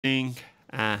morning,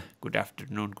 good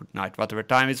afternoon, good night, whatever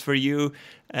time is for you.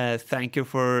 Thank you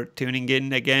for tuning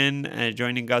in again,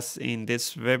 joining us in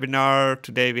this webinar.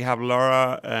 Today we have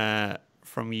Laura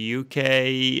from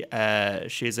UK.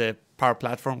 She's a Power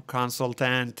Platform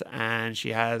consultant and she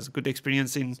has good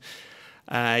experience in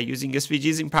using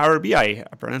SVGs in Power BI,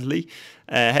 apparently.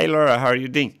 Hey Laura, how are you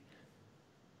doing?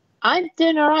 I'm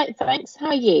doing all right, thanks. How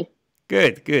are you?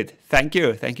 Good, good. Thank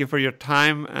you. Thank you for your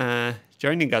time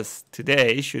joining us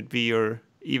today. Should be your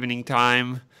evening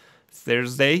time,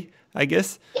 Thursday, I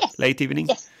guess. Yes. Late evening.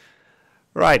 Yes.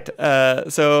 Right.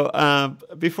 So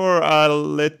before I'll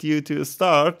let you to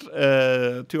start,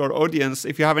 to our audience,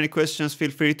 if you have any questions, feel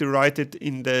free to write it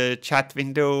in the chat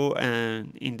window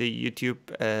and in the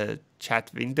YouTube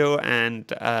chat window,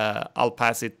 and I'll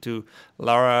pass it to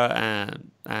Laura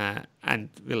and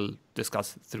we'll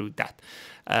discuss through that.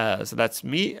 So that's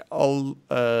me. I'll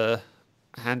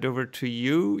hand over to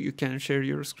you. You can share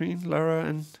your screen, Laura,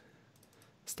 and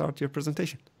start your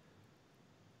presentation.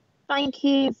 Thank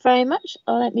you very much.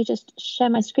 Let me just share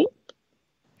my screen.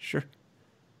 Sure.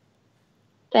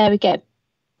 There we go.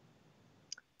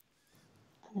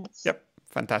 Yep,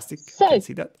 fantastic. So, I can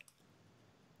see that.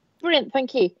 Brilliant,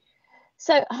 thank you.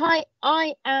 So, hi,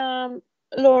 I am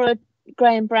Laura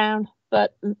Graham Brown,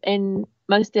 but in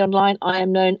mostly online, I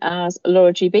am known as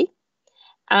Laura GB.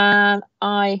 And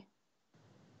I've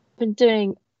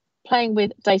been playing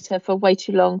with data for way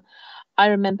too long. I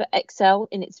remember Excel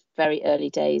in its very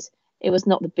early days. It was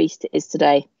not the beast it is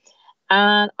today.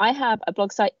 And I have a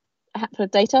blog site, a hatful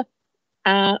of data,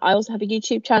 and I also have a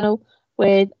YouTube channel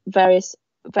with various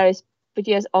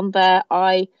videos on there.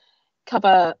 I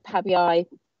cover Power BI,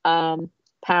 Power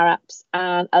Apps,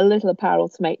 and a little of Power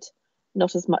Automate,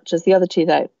 not as much as the other two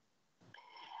though.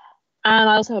 And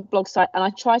I also have a blog site, and I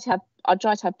try to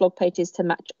have blog pages to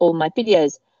match all my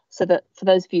videos, so that for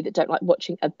those of you that don't like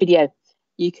watching a video,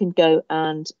 you can go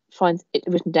and find it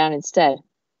written down instead.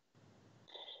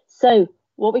 So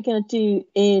what we're going to do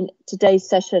in today's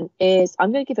session is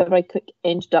I'm going to give a very quick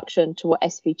introduction to what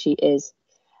SVG is.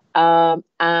 And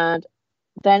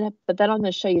then I'm going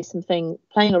to show you something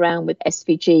playing around with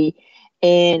SVG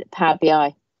in Power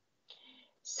BI.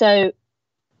 So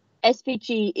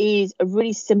SVG is a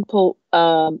really simple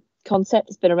concept.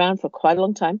 It's been around for quite a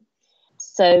long time.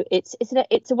 So it's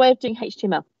a way of doing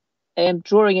HTML.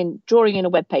 Drawing in a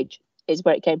web page is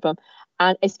where it came from,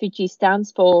 and SVG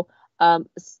stands for a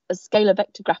scalar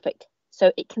vector graphic.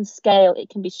 So it can scale, it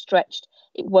can be stretched,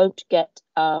 it won't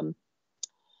become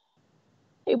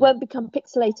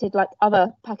pixelated like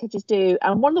other packages do.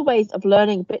 And one of the ways of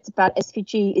learning bits about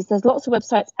SVG is there's lots of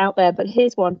websites out there, but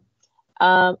here's one,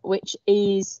 which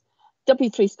is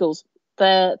W3 Schools.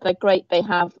 They're great. They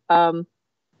have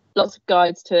lots of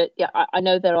guides to it. Yeah, I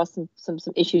know there are some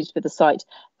issues with the site,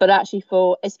 but actually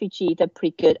for SVG, they're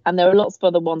pretty good. And there are lots of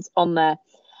other ones on there.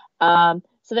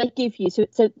 So they give you, so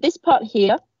this part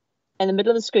here in the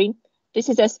middle of the screen, this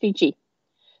is SVG.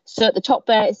 So at the top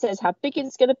there, it says how big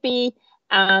it's going to be.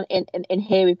 And in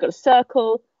here, we've got a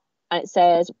circle, and it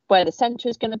says where the center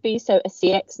is going to be. So a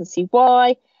CX and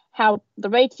CY, how the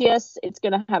radius, it's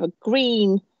going to have a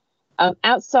green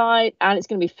outside, and it's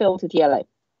going to be filled with yellow.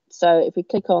 So if we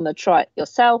click on the try it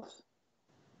yourself,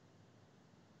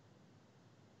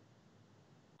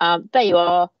 there you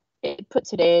are. It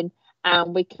puts it in,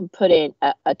 and we can put in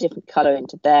a different color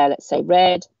into there. Let's say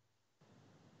red,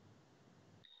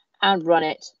 and run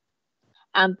it.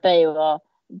 And there you are.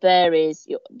 There is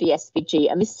the SVG.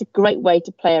 And this is a great way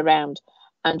to play around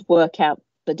and work out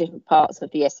the different parts of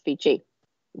the SVG.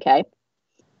 Okay.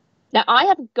 Now, I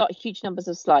haven't got huge numbers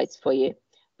of slides for you,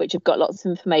 which have got lots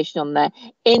of information on there.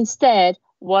 Instead,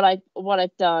 what I've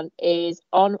done is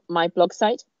on my blog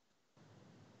site,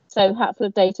 so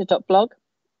hatfulofdata.blog,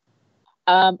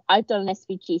 I've done an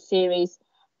SVG series,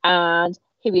 and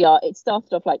here we are. It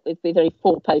started off like with only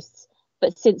 4 posts,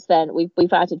 but since then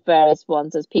we've added various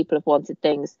ones as people have wanted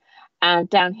things. And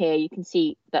down here you can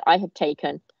see that I have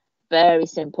taken very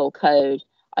simple code.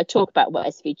 I talk about what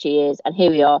SVG is, and here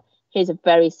we are. Here's a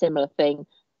very similar thing,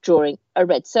 drawing a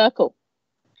red circle.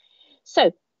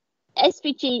 So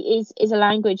SVG is a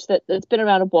language that's been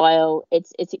around a while.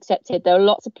 It's accepted. There are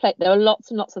lots of places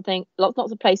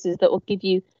that will give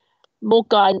you more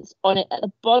guidance on it. At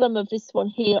the bottom of this one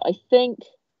here, I think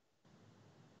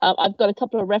I've got a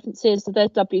couple of references. So there's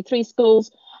W3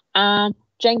 Schools, and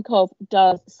Jenkov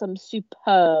does some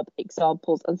superb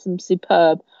examples and some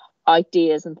superb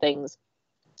ideas and things.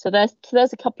 So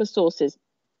there's a couple of sources,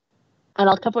 and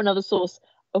I'll cover another source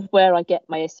of where I get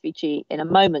my SVG in a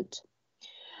moment.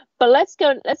 But let's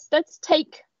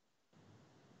take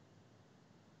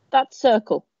that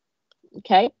circle,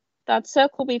 okay? that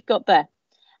circle we've got there,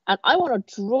 and I want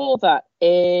to draw that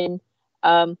in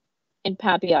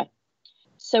Power BI.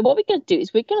 So what we're going to do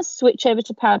is we're going to switch over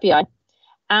to Power BI,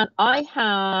 and I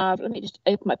have, let me just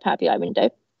open my Power BI window.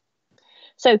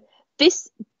 So this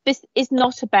is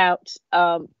not about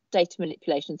data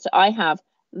manipulation. So I have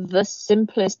the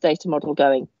simplest data model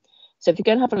going. So if you're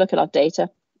going to have a look at our data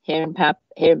here in Power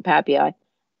BI,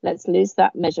 let's lose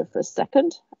that measure for a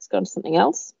second. Let's go on to something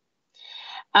else.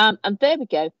 And there we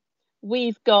go.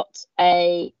 We've got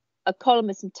a column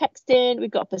with some text in.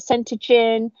 We've got a percentage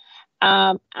in.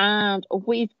 And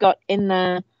we've got in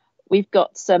there, we've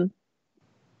got some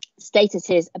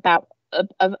statuses about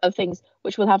of things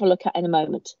which we'll have a look at in a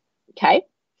moment. Okay.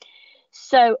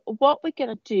 So what we're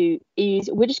going to do is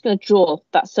we're just going to draw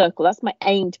that circle. That's my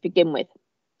aim to begin with.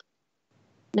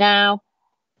 Now,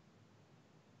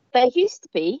 there used to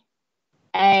be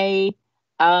a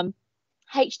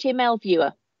HTML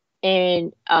viewer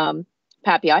in Power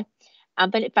BI,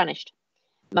 and then it vanished,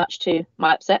 much to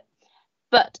my upset.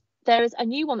 But there is a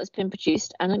new one that's been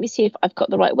produced, and let me see if I've got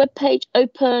the right web page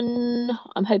open.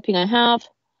 I'm hoping I have.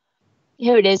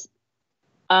 Here it is.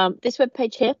 This web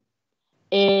page here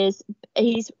is,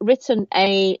 he's written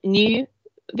a new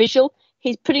visual.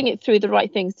 He's putting it through the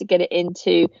right things to get it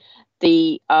into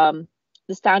the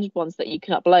standard ones that you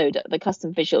can upload, the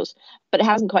custom visuals, but it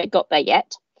hasn't quite got there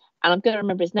yet. And I'm going to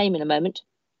remember his name in a moment.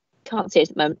 Can't see it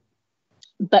at the moment,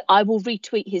 but I will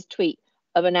retweet his tweet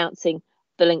of announcing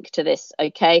the link to this.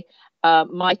 Okay.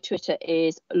 My Twitter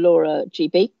is Laura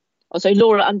GB, also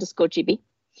Laura_GB.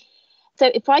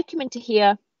 So if I come into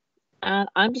here, and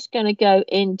I'm just going to go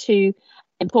into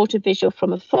import a visual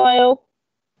from a file.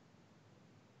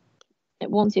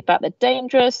 It warns you about the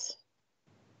dangerous.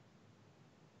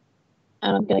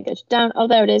 And I'm going to go to down. Oh,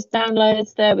 there it is.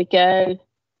 Downloads. There we go.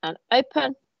 And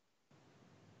open.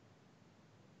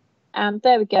 And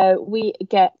there we go. We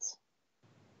get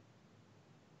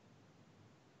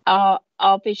our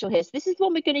visual here. So this is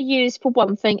one we're going to use for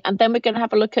one thing, and then we're going to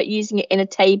have a look at using it in a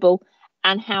table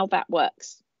and how that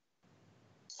works.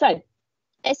 So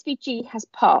SVG has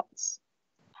parts,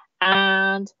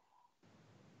 and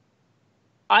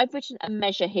I've written a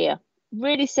measure here.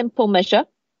 Really simple measure.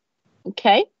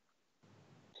 Okay.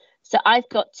 So I've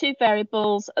got two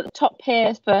variables at the top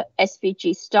here for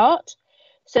SVG start.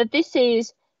 So this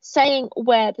is saying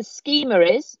where the schema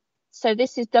is. So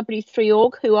this is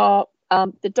W3org, who are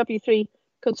the W3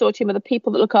 consortium of the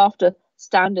people that look after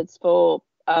standards for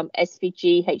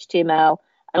SVG, HTML,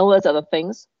 and all those other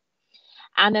things.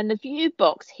 And then the view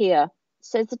box here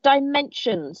says the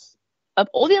dimensions of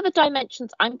all the other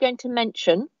dimensions I'm going to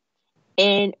mention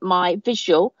in my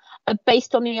visual are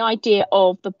based on the idea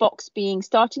of the box being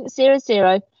starting at 0,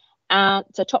 0, and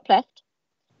so top left,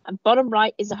 and bottom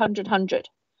right is 100, 100.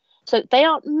 So they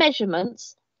aren't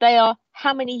measurements, they are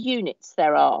how many units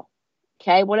there are,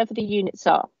 okay, whatever the units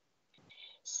are.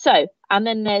 So, and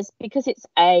then there's, because it's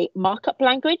a markup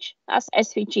language, that's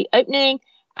SVG opening,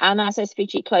 and that's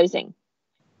SVG closing.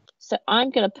 So I'm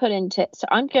going to put into, so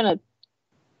I'm going to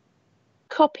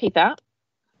copy that.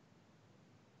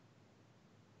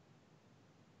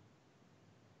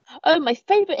 Oh, my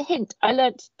favorite hint I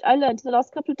learned in the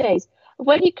last couple of days.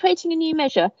 When you're creating a new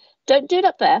measure, don't do it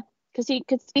up there, because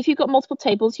if you've got multiple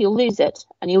tables, you'll lose it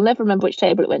and you'll never remember which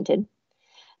table it went in.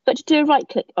 But to do a right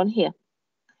click on here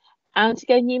and to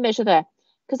go new measure there,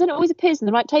 because then it always appears in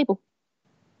the right table.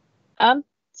 Sorry,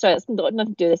 that's got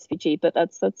nothing to do with SVG, but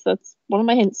that's one of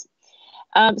my hints.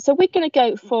 So we're going to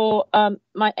go for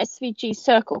my SVG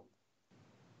circle.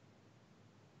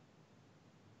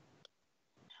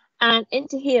 And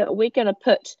into here, we're going to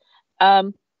put,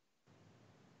 I'm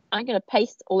going to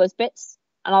paste all those bits,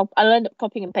 and I'll end up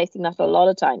copying and pasting that a lot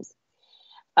of times.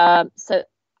 So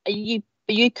you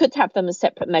could have them as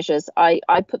separate measures. I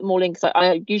put them all in because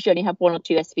I usually only have 1 or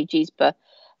 2 SVGs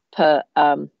per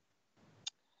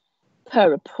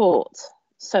report.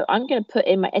 So I'm going to put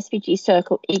in my SVG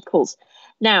circle equals.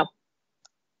 Now,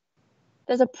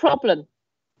 there's a problem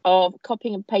of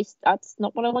copying and paste. That's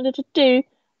not what I wanted to do.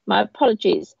 My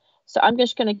apologies. So I'm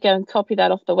just going to go and copy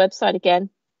that off the website again.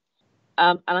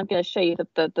 And I'm going to show you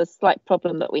the slight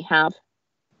problem that we have.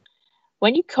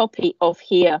 When you copy off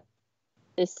here,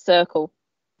 this circle,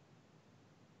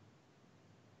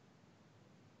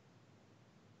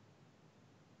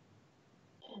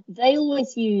 they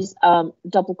always use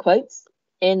double quotes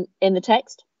in the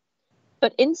text.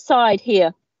 But inside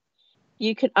here,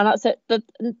 you can, and that's it. The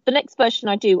next version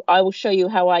I do, I will show you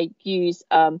how I use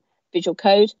Visual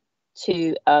Code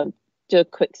to do a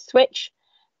quick switch.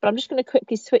 But I'm just going to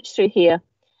quickly switch through here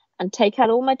and take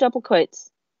out all my double quotes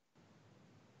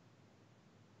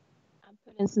and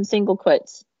put in some single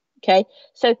quotes. Okay,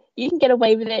 so you can get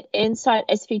away with it inside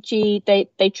SVG.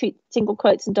 They treat single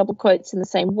quotes and double quotes in the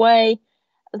same way,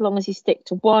 as long as you stick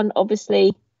to one,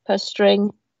 obviously, per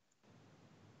string.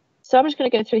 So I'm just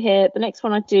going to go through here. The next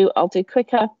one I'll do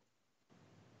quicker.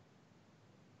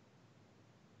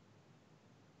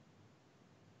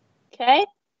 Okay,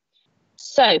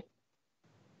 so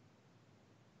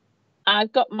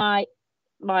I've got my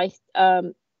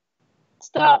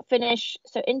start, finish.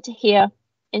 So into here,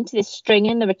 into this string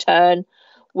in the return,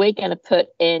 we're going to put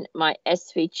in my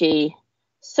SVG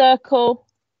circle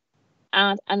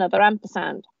and another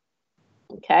ampersand.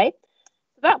 Okay,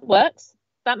 so that works.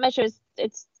 That measure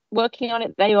it's working on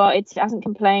it. There you are. It hasn't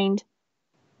complained.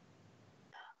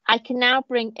 I can now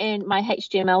bring in my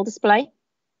HTML display.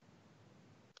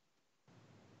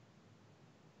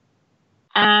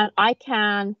 And I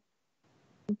can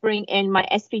bring in my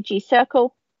SVG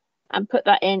circle and put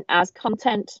that in as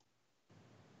content.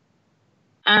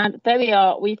 And there we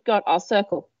are. We've got our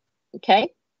circle.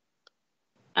 Okay.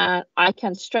 And I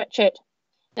can stretch it.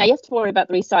 Now you have to worry about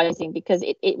the resizing because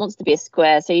it wants to be a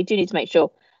square. So you do need to make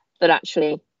sure that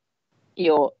actually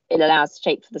it allows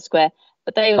shape for the square.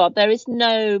 But there you are. There is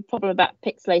no problem about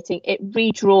pixelating. It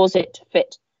redraws it to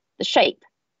fit the shape.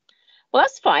 Well,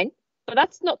 that's fine, but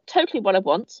that's not totally what I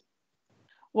want.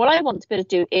 What I want to be able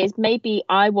to do is maybe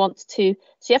I want to,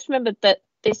 so you have to remember that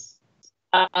this,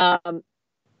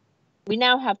 we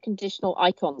now have conditional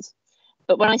icons.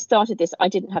 But when I started this, I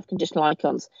didn't have conditional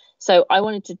icons. So I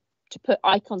wanted to put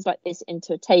icons like this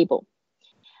into a table.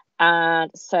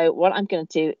 And so what I'm going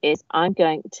to do is I'm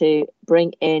going to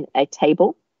bring in a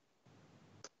table.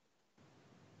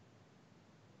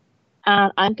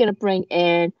 And I'm going to bring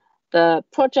in the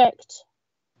project.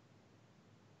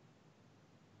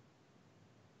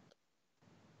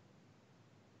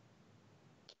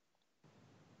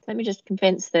 Let me just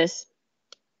convince this.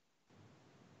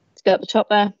 Let's go at the top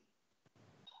there.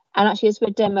 And actually, as we're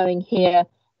demoing here,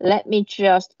 let me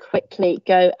just quickly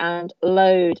go and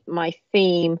load my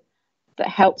theme that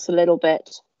helps a little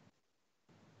bit.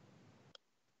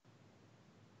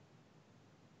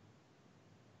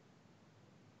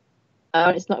 Oh,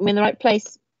 it's not in the right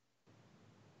place.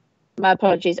 My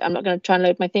apologies. I'm not going to try and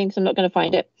load my theme because I'm not going to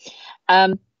find it.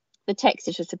 The text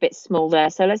is just a bit small there.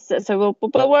 So we'll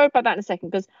worry about that in a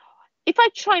second, because if I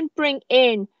try and bring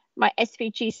in my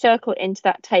SVG circle into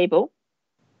that table,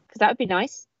 because that would be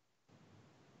nice,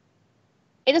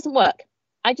 it doesn't work.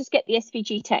 I just get the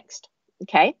SVG text.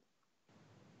 Okay.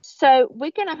 So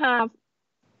we're going to have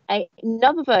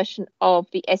another version of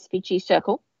the SVG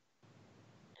circle.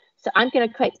 So I'm going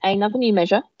to create another new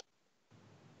measure.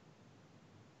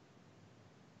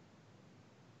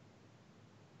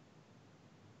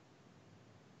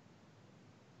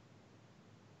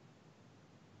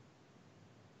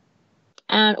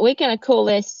 And we're going to call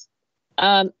this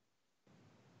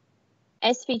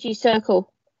SVG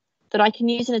circle that I can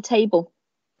use in a table.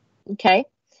 Okay.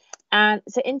 And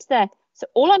so into there. So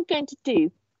all I'm going to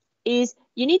do is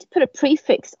you need to put a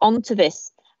prefix onto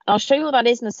this. And I'll show you what that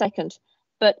is in a second.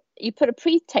 But you put a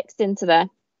pretext into there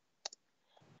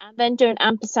and then do an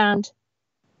ampersand,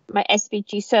 my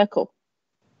SVG circle.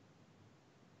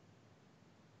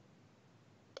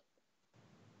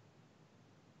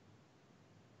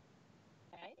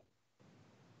 Okay.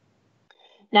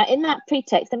 Now in that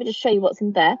pretext, let me just show you what's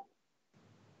in there.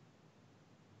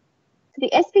 So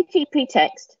the SVG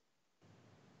pretext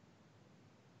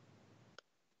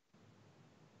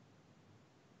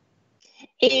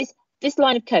is this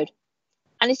line of code.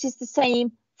 And this is the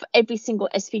same for every single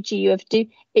SVG you ever do.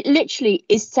 It literally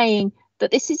is saying that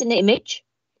this is an image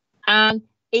and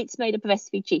it's made up of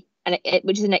SVG, and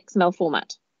which is an XML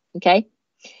format. Okay,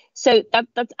 so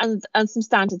that's and some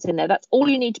standards in there. That's all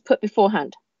you need to put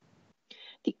beforehand.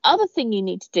 The other thing you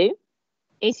need to do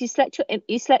is you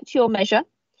select your measure,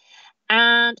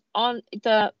 and on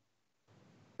the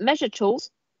measure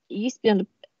tools, it used to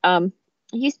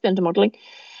be under modeling,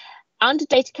 under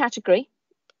data category,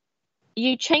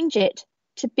 you change it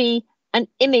to be an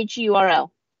image URL.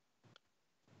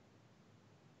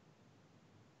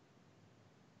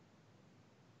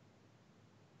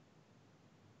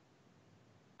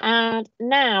 And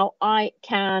now I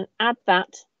can add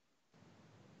that.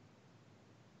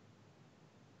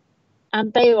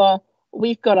 And there you are.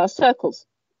 We've got our circles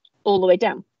all the way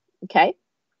down. Okay.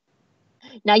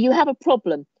 Now you have a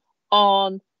problem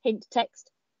on hint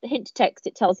text. The hint text,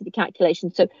 it tells you the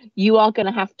calculation. So you are going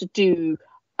to have to do,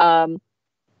 not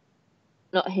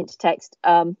hint text.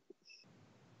 The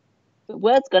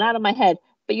word's gone out of my head.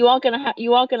 But you are going to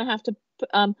have to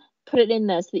put it in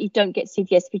there so that you don't get to see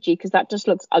the SVG, because that just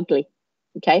looks ugly.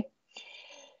 Okay.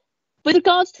 With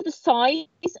regards to the size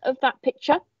of that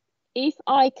picture, if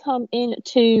I come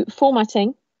into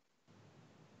formatting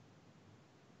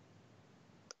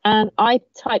and I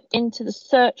type into the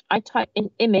search, I type in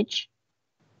image,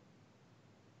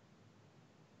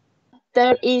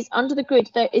 there is under the grid,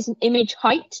 there is an image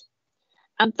height,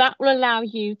 and that will allow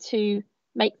you to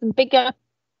make them bigger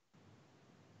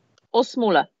or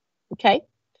smaller. Okay,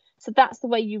 so that's the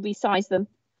way you resize them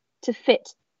to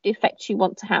fit the effect you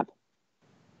want to have.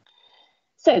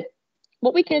 So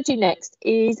what we're going to do next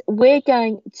is we're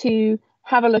going to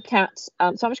have a look at, so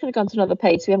I'm just going to go on to another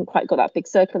page, so we haven't quite got that big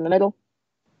circle in the middle.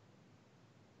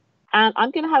 And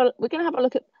we're going to have a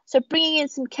look at, so bringing in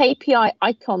some KPI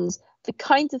icons, the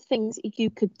kinds of things you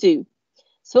could do.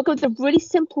 So we'll go with a really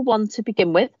simple one to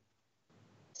begin with.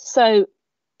 So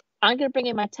I'm going to bring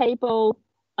in my table,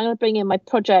 I'm going to bring in my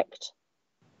project,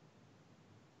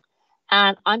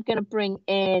 and I'm going to bring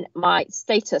in my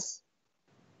status.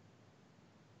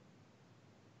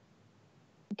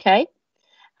 Okay,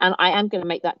 and I am going to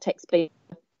make that text big.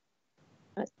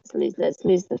 Let's lose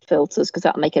the filters because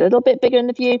that'll make it a little bit bigger in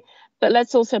the view. But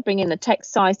let's also bring in the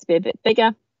text size to be a bit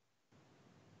bigger.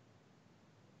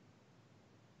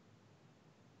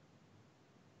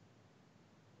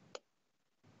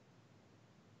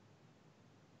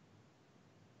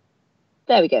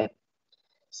 There we go.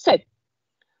 So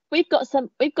we've got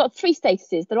three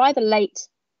statuses. They're either late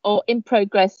or in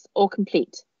progress or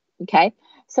complete. Okay.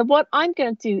 So what I'm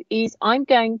going to do is I'm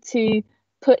going to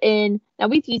put in, now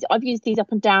I've used these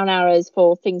up and down arrows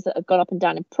for things that have gone up and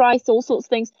down in price, all sorts of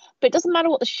things, but it doesn't matter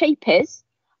what the shape is.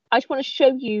 I just want to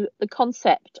show you the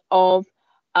concept of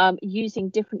using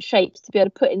different shapes to be able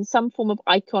to put in some form of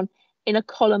icon in a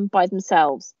column by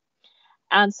themselves.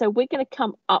 And so we're going to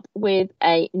come up with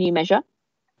a new measure.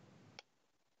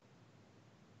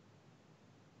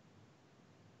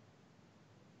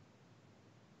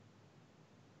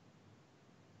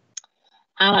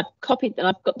 And I've copied, and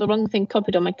I've got the wrong thing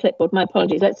copied on my clipboard. My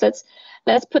apologies. Let's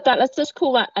put that. Let's just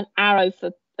call that an arrow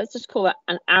for. Let's just call that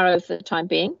an arrow for the time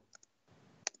being.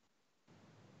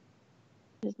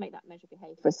 Just make that measure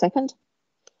behave for a second.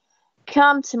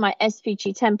 Come to my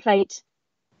SVG template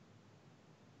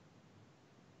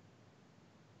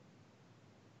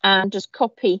and just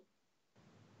copy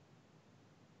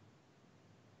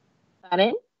that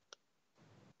in.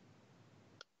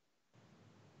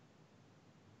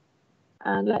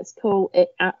 And let's call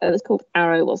it. It was called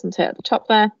arrow, wasn't it, at the top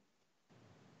there?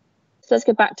 So let's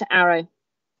go back to arrow.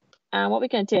 And what we're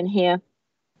going to do in here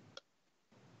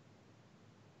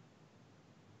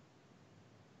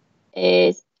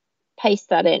is paste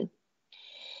that in.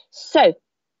 So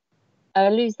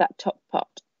I'll lose that top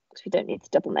part because we don't need the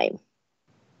double name.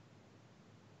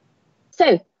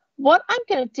 So what I'm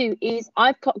going to do is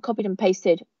I've copied and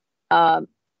pasted in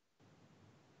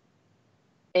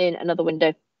another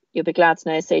window. You'll be glad to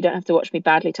know, so you don't have to watch me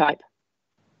badly type.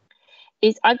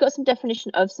 Is I've got some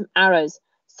definition of some arrows.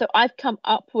 So I've come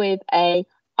up with a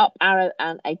up arrow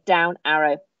and a down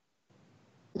arrow.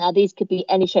 Now these could be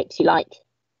any shapes you like.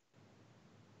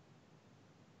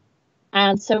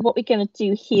 And so what we're going to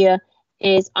do here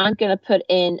is I'm going to put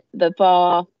in the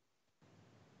var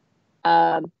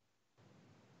arrow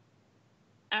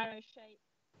shape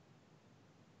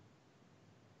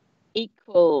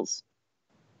equals.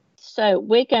 So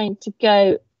we're going to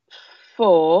go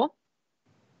for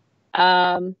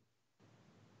if,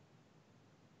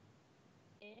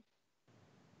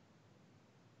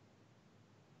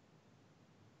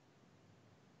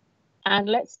 and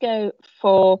let's go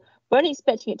for, we're only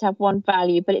expecting it to have one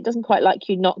value, but it doesn't quite like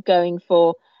you not going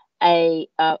for a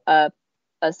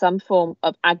some form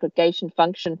of aggregation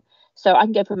function. So I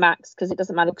can go for max because it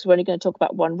doesn't matter because we're only going to talk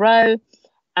about one row.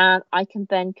 And I can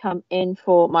then come in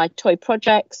for my toy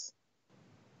projects.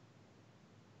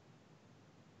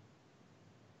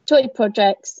 Toy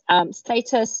projects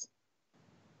status.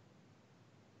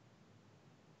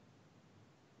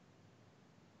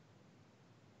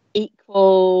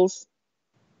 Equals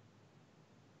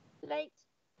late.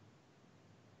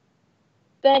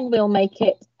 Then we'll make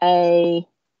it a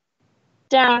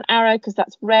down arrow because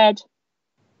that's red.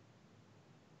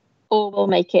 Or we'll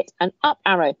make it an up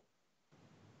arrow.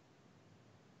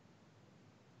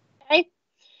 Okay.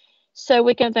 So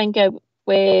we're going to then go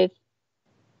with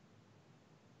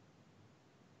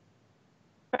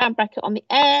round bracket on the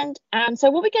end. And so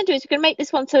what we're going to do is we're going to make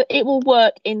this one so it will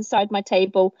work inside my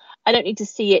table. I don't need to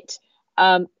see it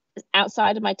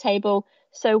outside of my table.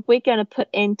 So we're going to put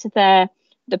into there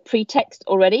the pretext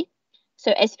already.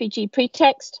 So SVG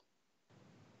pretext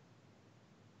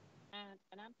and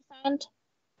an ampersand.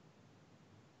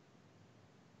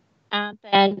 And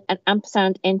then an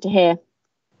ampersand into here.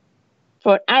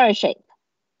 for an arrow shape.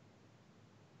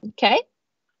 Okay.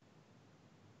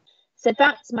 So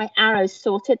that's my arrow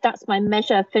sorted. That's my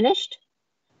measure finished.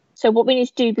 So what we need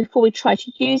to do before we try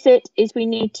to use it is we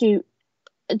need to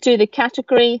do the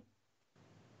category.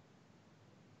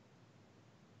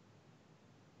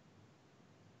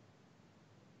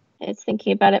 It's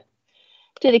thinking about it.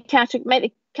 Do the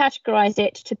category, categorize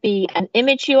it to be an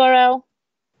image URL.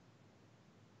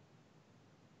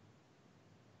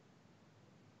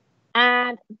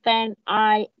 And then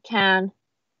I can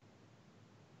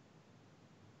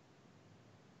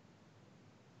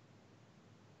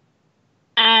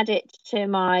add it to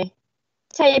my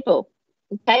table.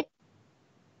 Okay.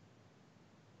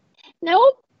 Now,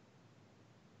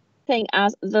 thing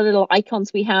as the little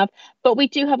icons we have, but we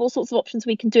do have all sorts of options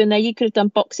we can do in there. You could have done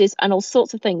boxes and all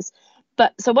sorts of things.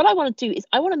 But so what I want to do is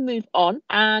I want to move on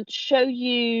and show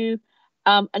you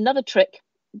another trick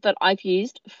that I've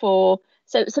used for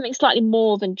something slightly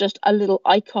more than just a little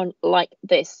icon like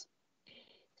this.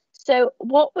 So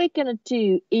what we're going to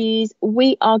do is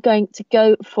we are going to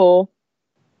go for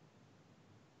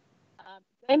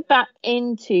going back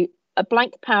into a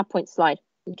blank PowerPoint slide.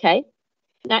 Okay.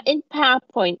 Now in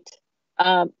PowerPoint,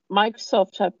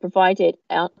 Microsoft have provided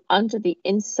under the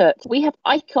insert, we have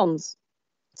icons.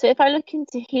 So if I look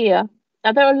into here,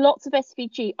 now there are lots of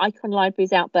SVG icon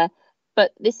libraries out there,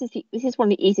 but this is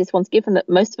one of the easiest ones, given that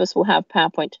most of us will have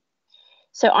PowerPoint.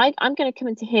 So I'm going to come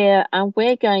into here and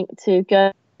we're going to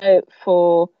go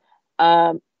for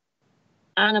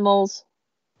animals.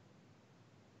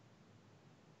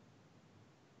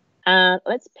 And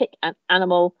let's pick an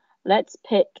animal. Let's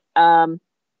pick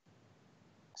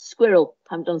squirrel.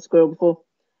 I haven't done squirrel before.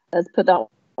 Let's put that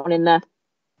one in there.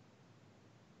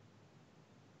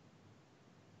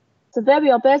 So there we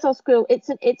are. There's our squirrel. It's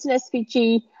an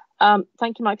SVG.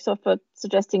 Thank you, Microsoft, for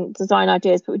suggesting design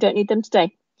ideas, but we don't need them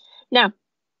today. Now,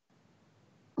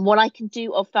 what I can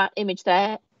do of that image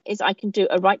there is I can do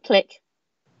a right click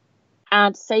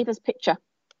and save as picture.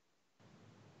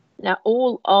 Now,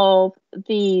 all of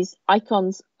these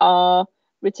icons are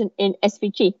written in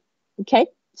SVG. Okay,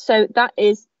 so that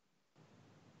is,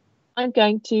 I'm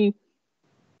going to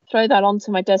throw that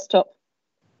onto my desktop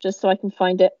just so I can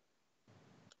find it.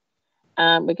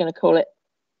 And we're going to call it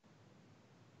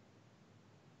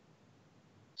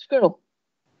squirrel.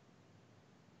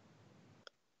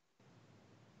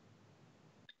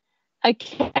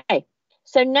 Okay,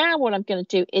 so now what I'm going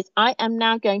to do is I am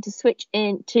now going to switch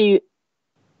into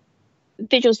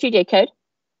Visual Studio Code.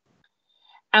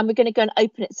 And we're going to go and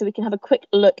open it so we can have a quick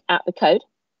look at the code.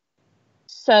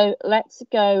 So let's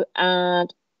go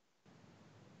and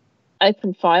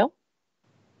open file.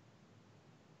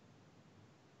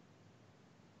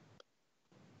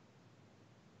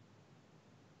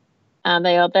 And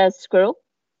there's squirrel.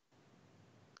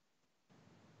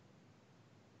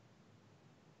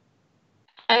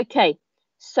 Okay,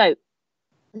 so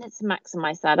let's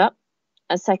maximize that up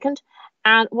a second.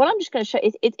 And what I'm just going to show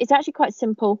is it's actually quite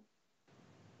simple.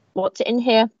 What's in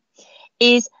here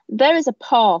is there is a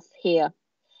path here.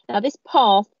 Now this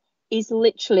path is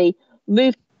literally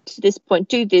move to this point,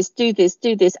 do this, do this,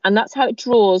 do this. And that's how it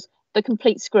draws the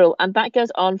complete squirrel. And that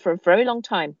goes on for a very long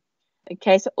time.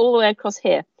 Okay, so all the way across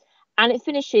here. And it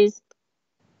finishes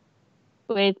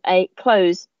with a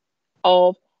close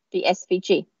of the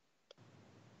SVG.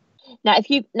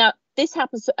 Now, this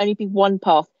happens to only be one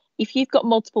path. If you've got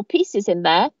multiple pieces in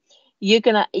there, you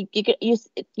have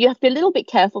to be a little bit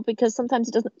careful because sometimes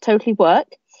it doesn't totally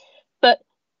work. But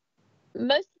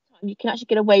most of the time, you can actually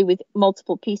get away with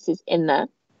multiple pieces in there.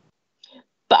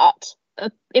 But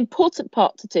an important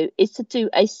part to do is to do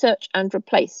a search and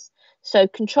replace. So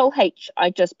Control H, I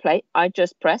just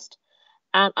pressed,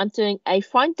 and I'm doing a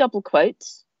find double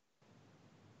quotes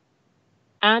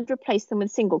and replace them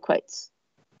with single quotes.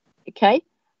 Okay,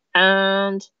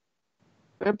 and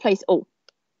replace all.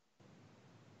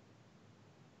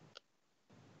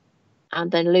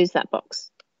 And then lose that box.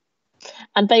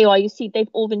 And there you are. You see, they've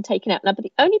all been taken out. Now, but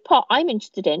the only part I'm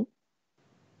interested in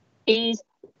is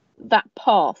that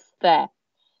path there.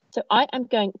 So I am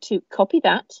going to copy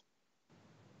that.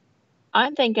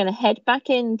 I'm then going to head back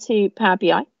into Power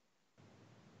BI.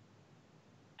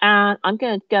 And I'm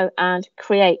going to go and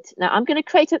create. Now, I'm going to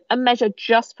create a measure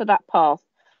just for that path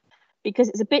because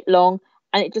it's a bit long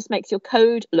and it just makes your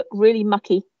code look really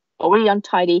mucky or really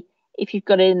untidy if you've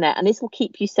got it in there. And this will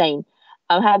keep you sane.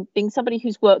 Being somebody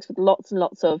who's worked with lots and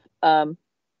lots of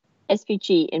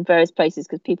SVG in various places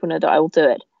because people know that I will do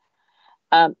it.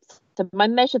 So my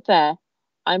measure there,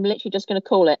 I'm literally just going to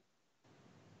call it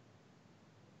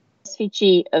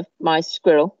SVG of my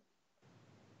squirrel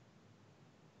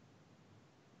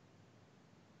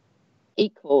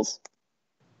equals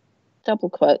double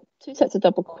quote, 2 sets of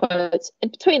double quotes in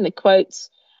between the quotes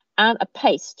and a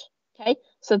paste. Okay,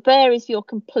 so there is your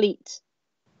complete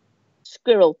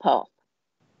squirrel path.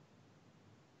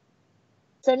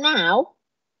 So now,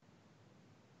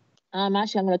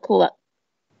 actually, I'm going to call that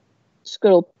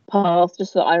squirrel path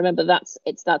just so that I remember that's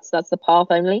the path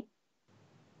only.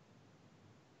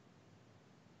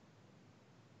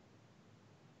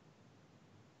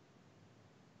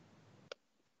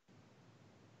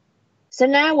 So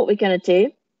now what we're going to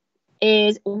do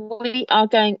is we are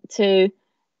going to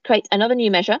create another new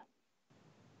measure.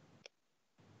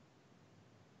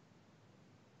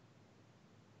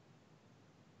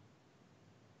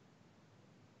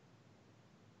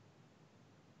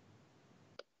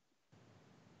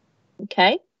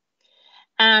 Okay,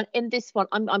 and in this one,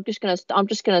 I'm just gonna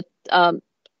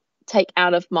take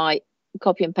out of my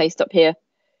copy and paste up here.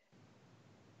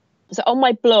 So on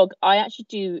my blog, I actually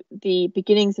do the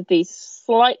beginnings of these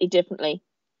slightly differently.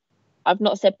 I've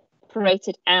not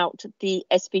separated out the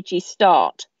SVG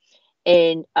start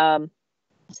in so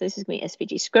this is me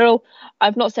SVG squirrel.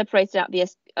 I've not separated out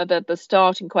the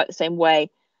start in quite the same way.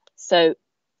 So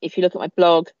if you look at my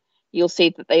blog, you'll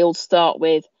see that they all start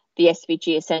with the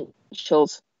SVG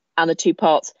essentials and the 2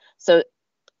 parts. So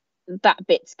that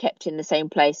bit's kept in the same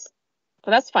place.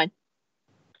 But that's fine.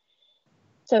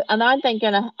 So, and I'm then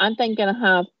gonna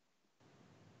have,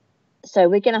 so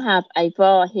we're gonna have a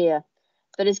var here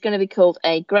that is going to be called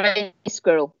a grey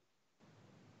squirrel.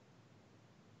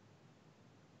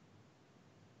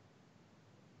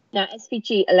 Now,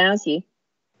 SVG allows you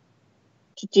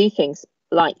to do things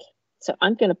like, so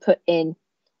I'm going to put in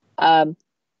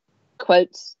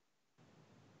quotes.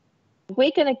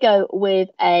 We're going to go with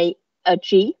a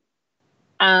G,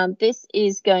 and this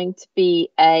is going to be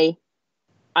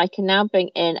I can now bring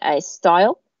in a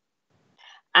style,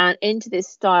 and into this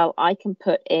style, I can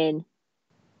put in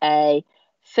a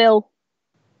fill.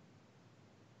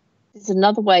 This is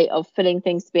another way of filling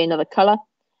things to be another color,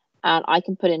 and I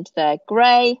can put into there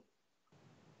gray.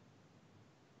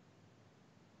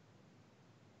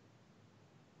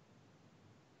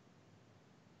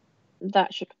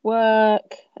 That should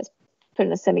work. Let's put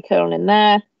in a semicolon in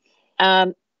there.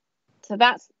 So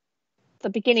that's the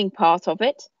beginning part of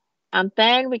it. And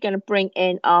then we're going to bring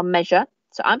in our measure.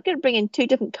 So I'm going to bring in 2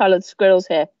 different colored squirrels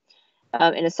here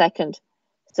in a second.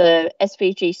 So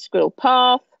SVG squirrel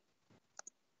path.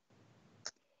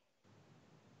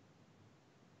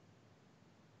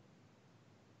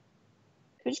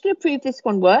 We're just going to prove this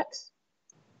one works.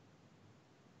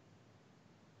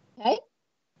 Okay.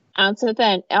 And so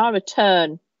then our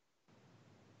return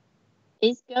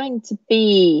is going to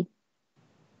be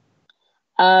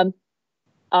our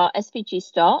SVG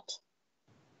start,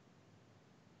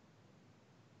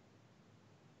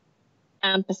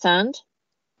 ampersand,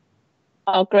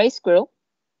 our grey squirrel,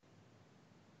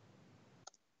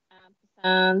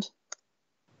 ampersand,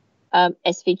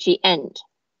 SVG end.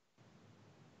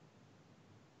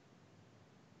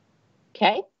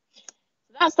 Okay,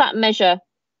 so that's that measure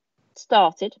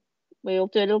started. We'll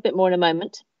do a little bit more in a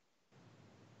moment.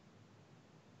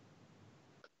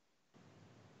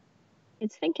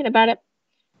 It's thinking about it.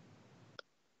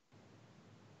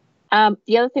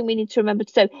 The other thing we need to remember,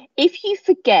 so if you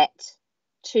forget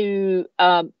to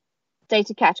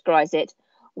data categorize it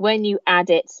when you add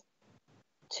it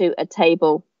to a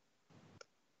table,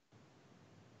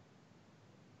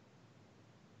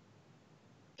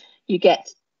 you get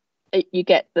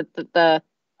the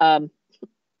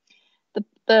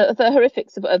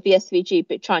horrifics of the SVG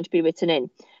bit trying to be written in.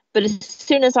 But as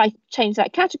soon as I change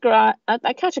that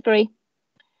category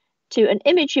to an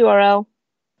image URL,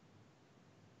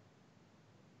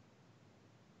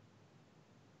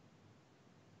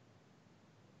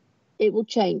 it will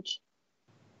change.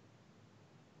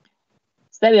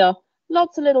 So there we are,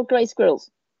 lots of little grey squirrels.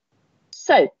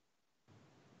 So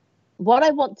what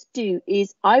I want to do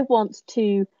is I want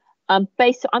to I'm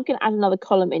going to add another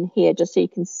column in here just so you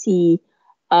can see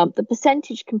the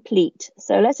percentage complete.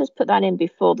 So let's just put that in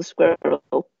before the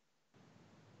squirrel.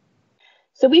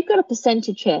 So we've got a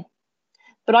percentage here,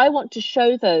 but I want to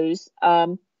show those.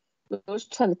 We'll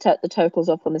just turn the totals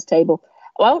off on this table.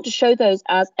 I want to show those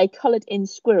as a coloured in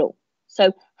squirrel.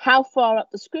 So how far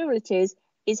up the squirrel it is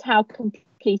how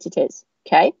complete it is.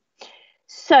 Okay.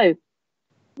 So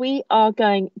we are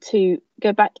going to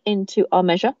go back into our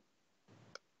measure.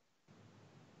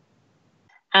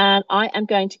 And I am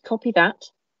going to copy that.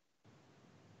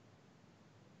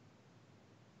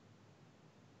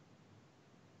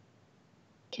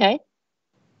 Okay.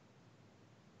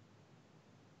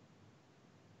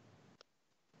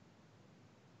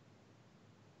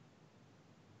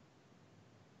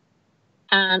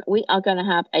 And we are going to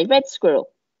have a red squirrel.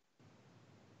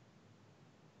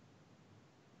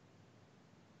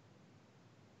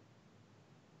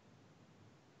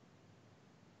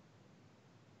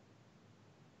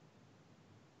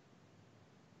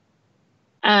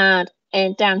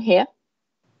 And down here,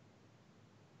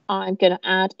 I'm going to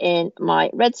add in my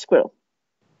red squirrel.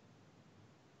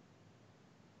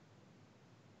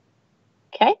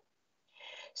 Okay.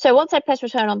 So once I press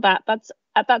return on that,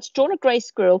 that's drawn a grey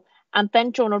squirrel and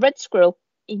then drawn a red squirrel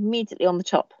immediately on the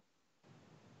top.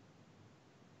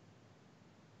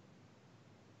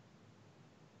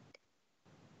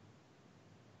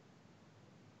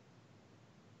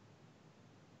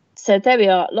 So there we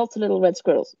are, lots of little red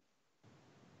squirrels.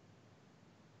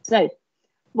 So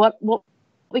what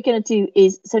we're going to do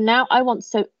is, so now I want,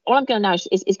 so all I'm going to now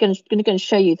is going to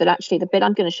show you that actually the bit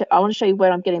I'm going to show, I want to show you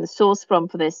where I'm getting the source from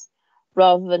for this,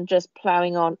 rather than just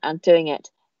ploughing on and doing it,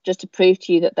 just to prove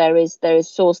to you that there is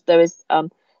source, there is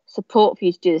support for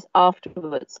you to do this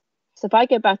afterwards. So if I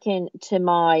go back into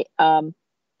my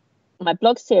my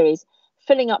blog series,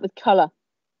 filling up with color.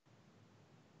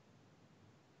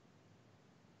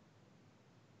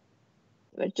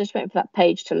 We're just waiting for that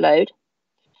page to load.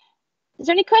 Is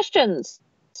there any questions?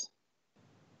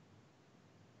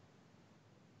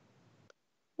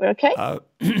 We're okay?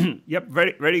 Yep,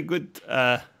 very good.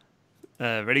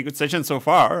 Very good session so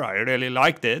far. I really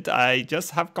liked it. I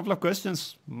just have a couple of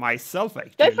questions myself,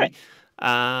 actually. Go for it.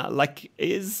 Like,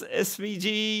 is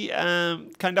SVG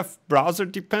kind of browser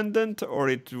dependent, or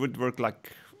it would work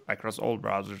like across all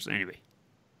browsers anyway?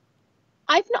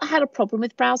 I've not had a problem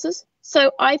with browsers.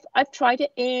 So I've tried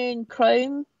it in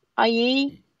Chrome,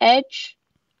 IE, Edge.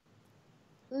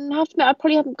 I have to admit, I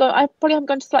probably haven't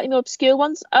gone to slightly more obscure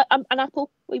ones. An Apple,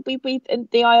 we've in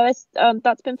the iOS,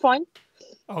 that's been fine.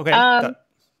 Okay,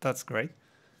 that's great.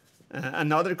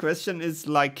 Another question is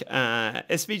like,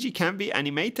 SVG can be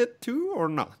animated too or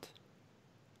not?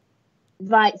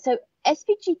 Right, so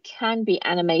SVG can be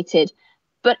animated,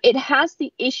 but it has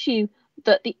the issue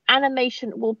that the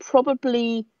animation will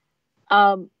probably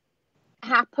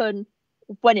happen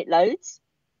when it loads.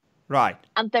 Right.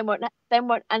 And then won't,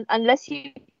 and unless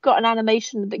you've got an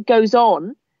animation that goes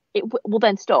on, it will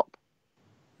then stop.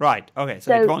 Right. Okay.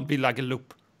 So it won't be like a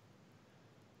loop.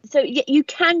 So you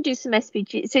can do some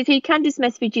SVGs. So you can do some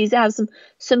SVGs that have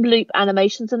some loop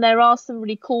animations, and there are some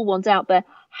really cool ones out there.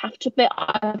 Have to admit,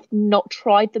 I've not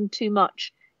tried them too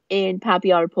much in Power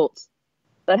BI reports,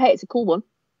 but hey, it's a cool one.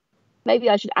 Maybe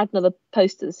I should add another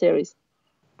post to the series.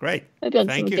 Great. Maybe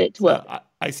Thank you. Get it to work.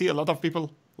 I see a lot of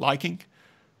people liking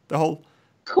the whole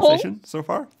session so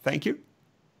far. Thank you.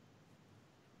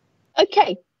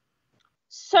 Okay.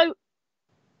 So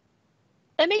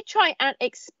let me try and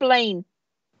explain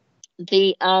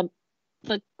so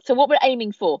what we're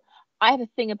aiming for. I have a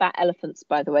thing about elephants,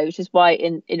 by the way, which is why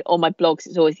in all my blogs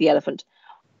it's always the elephant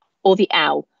or the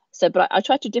owl. So, but I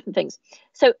try to do different things.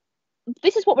 So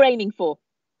this is what we're aiming for.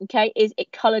 Okay, is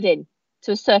it coloured in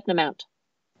to a certain amount?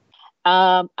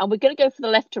 And we're going to go for the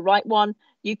left to right one.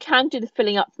 You can do the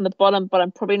filling up from the bottom, but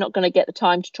I'm probably not going to get the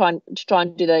time to try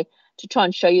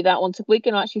and show you that one. So we're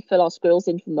going to actually fill our squirrels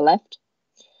in from the left.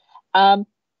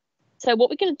 So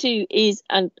what we're going to do is,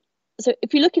 and so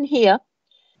if you look in here,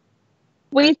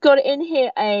 we've got in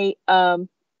here a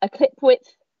clip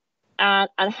width and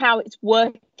how it's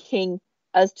working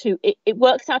as to it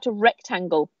works out a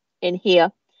rectangle in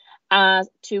here as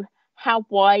to how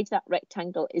wide that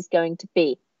rectangle is going to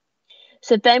be.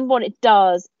 So then what it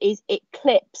does is it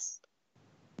clips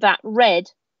that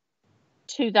red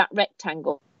to that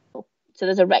rectangle. So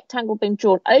there's a rectangle being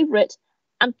drawn over it,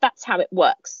 and that's how it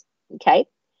works. Okay,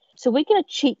 so we're going to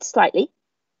cheat slightly.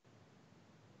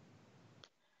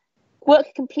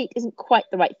 Work complete isn't quite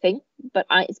the right thing, but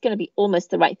it's going to be almost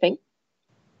the right thing.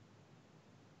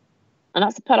 And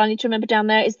that's the part I need to remember down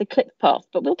there is the clip path,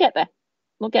 but we'll get there.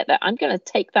 We'll get there. I'm going to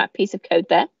take that piece of code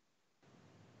there.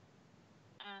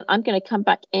 And I'm going to come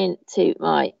back into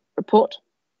my report.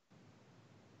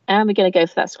 And we're going to go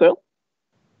for that squirrel.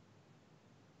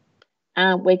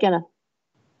 And we're going to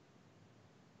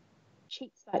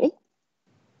cheat slightly.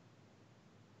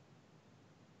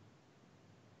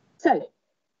 So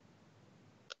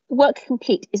work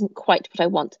complete isn't quite what I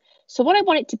want. So what I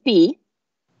want it to be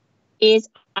is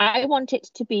I want it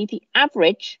to be the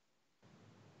average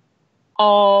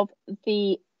of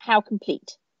the how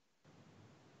complete.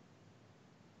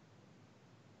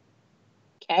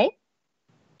 Okay.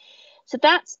 So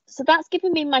that's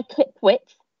giving me my clip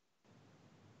width.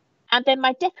 And then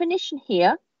my definition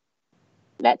here,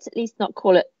 let's at least not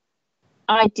call it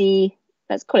ID,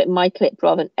 let's call it my clip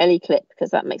rather than LE clip,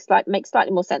 because that makes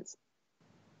slightly more sense.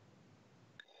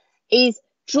 Is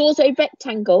draws a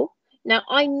rectangle. Now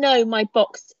I know my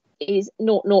box is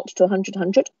 0, 0 to 100,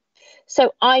 100.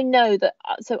 So I know that,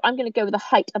 so I'm going to go with a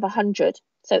height of 100.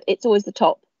 So it's always the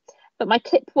top. But my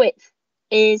clip width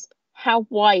is how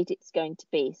wide it's going to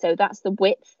be. So that's the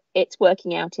width it's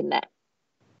working out in there.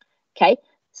 Okay,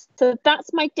 so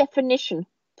that's my definition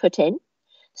put in.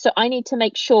 So I need to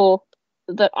make sure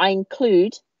that I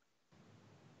include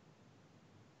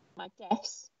my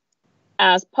defs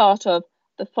as part of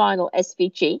the final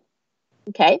SVG.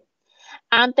 Okay,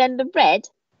 and then the red,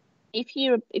 if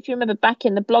you remember back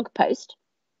in the blog post,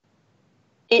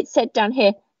 it said down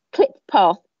here, clip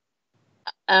path,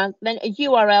 and then a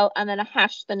URL, and then a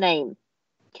hash the name.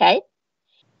 Okay,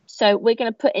 so we're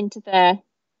going to put into there.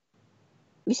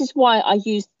 This is why I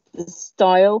use the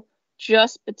style,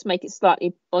 just to make it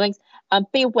slightly more things.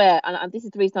 Be aware, and this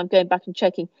is the reason I'm going back and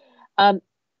checking.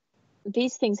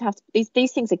 These things have to,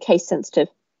 these things are case sensitive,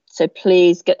 so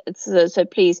please get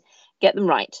them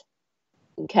right.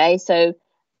 Okay, so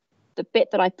the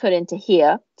bit that I put into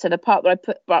here, so the part where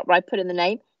I put in the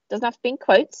name, doesn't have to be in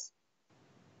quotes,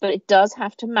 but it does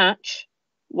have to match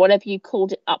whatever you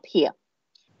called it up here.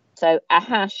 So a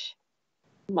hash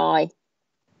my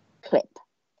clip.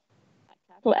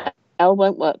 Capital L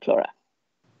won't work, Laura.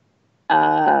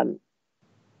 And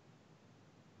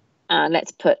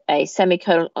let's put a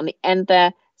semicolon on the end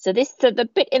there. So the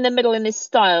bit in the middle in this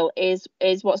style is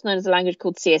what's known as a language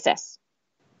called CSS.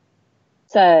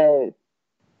 So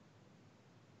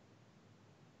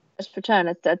let's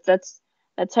return.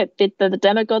 Let's hope the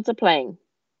demigods are playing.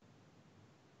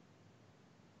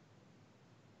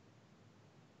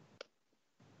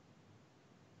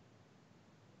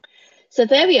 So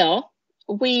there we are.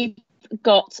 We've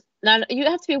got, now you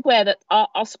have to be aware that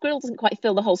our squirrel doesn't quite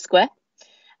fill the whole square.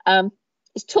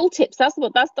 It's tooltips. That's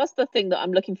the thing that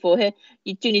I'm looking for here.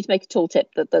 You do need to make a tooltip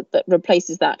that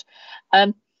replaces that.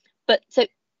 But so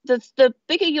the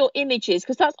bigger your image is,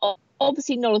 because that's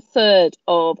obviously not a third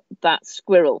of that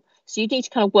squirrel. So you need to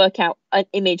kind of work out an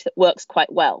image that works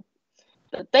quite well.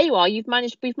 But there you are. We've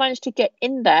managed to get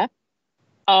in there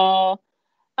our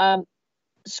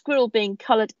squirrel being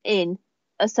coloured in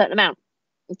a certain amount.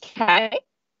 Okay.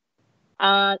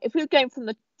 And if we were going from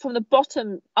the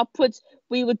bottom upwards,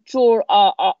 we would draw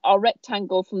our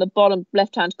rectangle from the bottom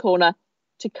left-hand corner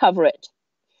to cover it.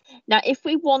 Now, if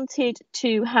we wanted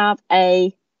to have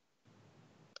a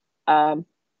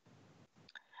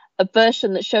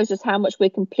version that shows us how much we're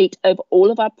complete over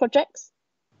all of our projects,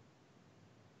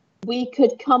 we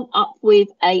could come up with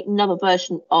another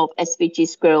version of SVG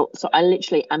Squirrel. So I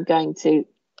literally am going to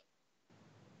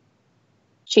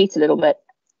cheat a little bit,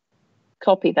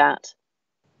 copy that.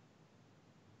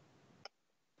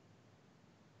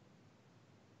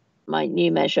 My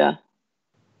new measure.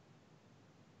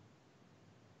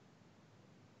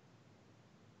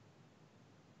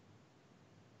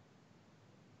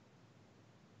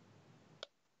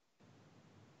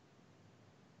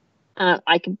 And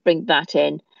I can bring that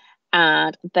in,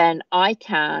 and then I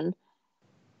can,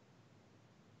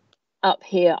 up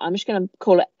here, I'm just going to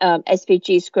call it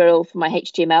SVG Squirrel for my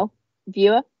HTML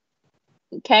viewer.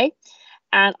 Okay,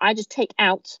 and I just take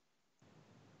out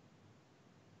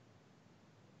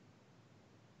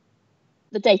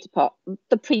the data part,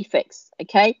 the prefix,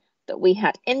 okay, that we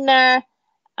had in there,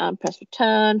 and press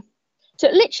return. So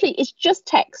literally it's just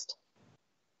text.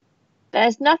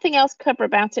 There's nothing else clever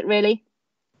about it, really.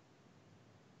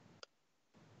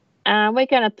 And we're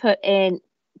going to put in,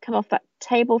 come off that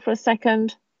table for a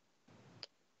second.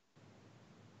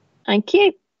 Thank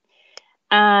you.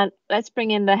 And let's bring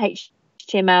in the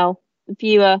HTML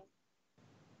viewer.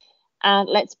 And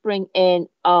let's bring in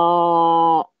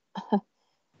our,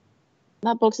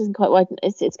 that box isn't quite wide.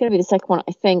 It's going to be the second one,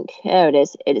 I think. There it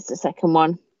is. It is the second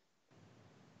one.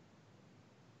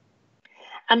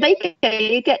 And there you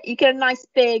go. You get a nice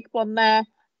big one there.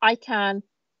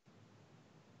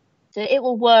 So it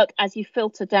will work as you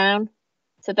filter down.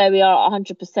 So there we are,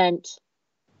 100%,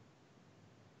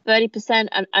 30%,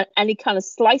 and any kind of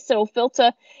slicer or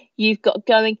filter you've got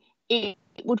going, it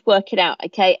would work it out,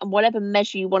 okay? And whatever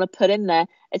measure you want to put in there,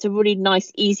 it's a really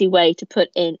nice, easy way to put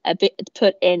in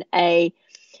a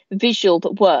visual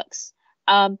that works.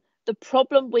 The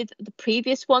problem with the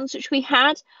previous ones which we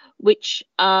had, which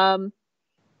a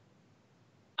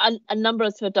number of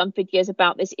us have done videos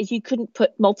about this, is you couldn't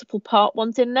put multiple part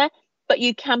ones in there, but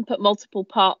you can put multiple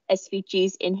part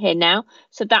SVGs in here now.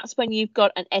 So that's when you've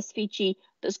got an SVG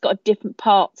that's got different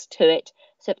parts to it.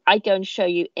 So if I go and show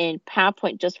you in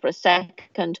PowerPoint just for a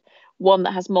second, one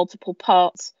that has multiple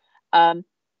parts,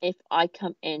 if I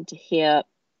come into here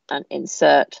and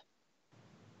insert,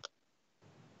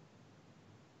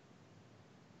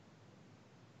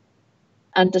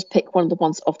 and just pick one of the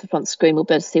ones off the front screen. We'll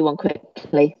be able to see one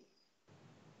quickly.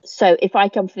 So if I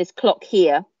come for this clock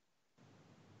here,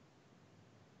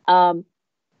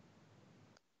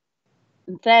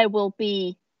 there will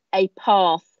be a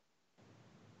path.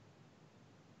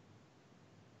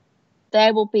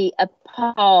 There will be a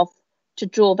path to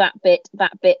draw that bit,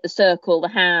 the circle, the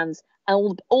hands,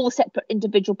 and all the separate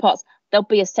individual parts. There'll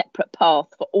be a separate path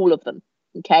for all of them.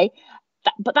 Okay,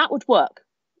 but that would work.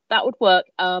 That would work.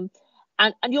 And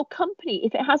your company,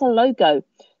 if it has a logo.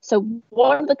 So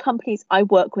one of the companies I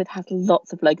work with has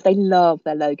lots of logos. They love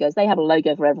their logos. They have a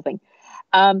logo for everything.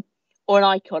 Or an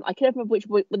icon. I can't remember which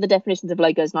the definitions of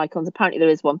logos and icons. Apparently there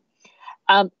is one.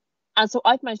 And so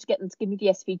I've managed to get them to give me the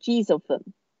SVGs of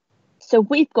them. So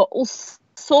we've got all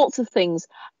sorts of things.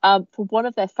 For one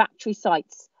of their factory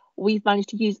sites, we've managed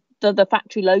to use the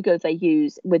factory logo they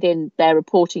use within their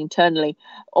reporting internally,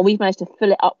 and we've managed to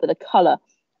fill it up with a colour,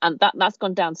 and that's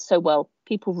gone down so well.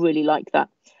 People really like that.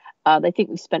 They think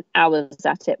we spent hours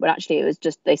at it, but actually it was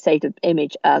just they saved an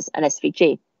image as an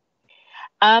SVG.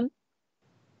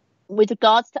 With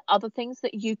regards to other things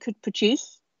that you could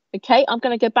produce, okay, I'm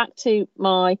going to go back to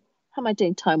my, how am I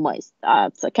doing time-wise?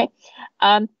 It's okay.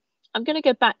 I'm going to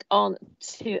go back on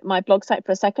to my blog site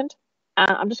for a second.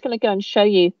 I'm just going to go and show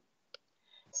you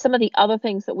some of the other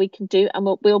things that we can do, and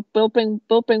we'll bring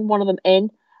one of them in.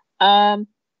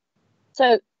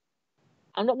 So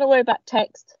I'm not going to worry about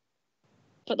text,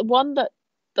 but the one that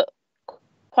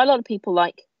quite a lot of people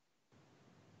like,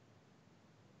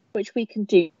 which we can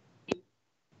do,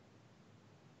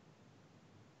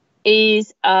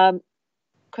 is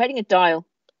creating a dial.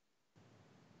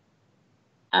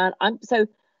 And so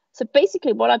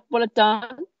basically what I've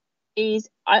done is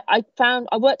I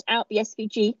worked out the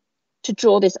SVG to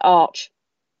draw this arch.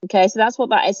 Okay, so that's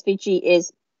what that SVG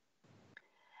is.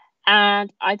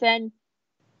 And I then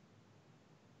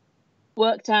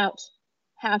worked out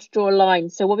how to draw a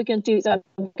line. So what we're going to do is I'm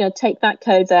going to take that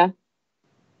code there.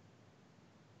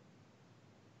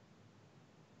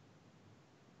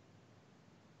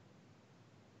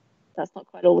 That's not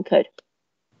quite all the code.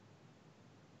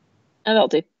 And that'll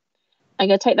do. I'm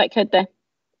going to take that code there.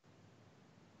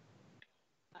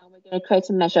 And we're going to create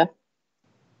a measure.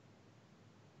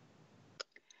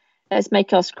 Let's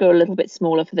make our screw a little bit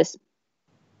smaller for this.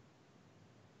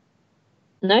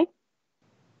 No?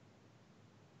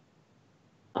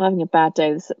 I'm having a bad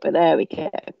day, but there we go.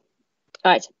 All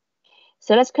right.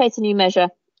 So let's create a new measure,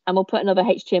 and we'll put another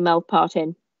HTML part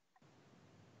in.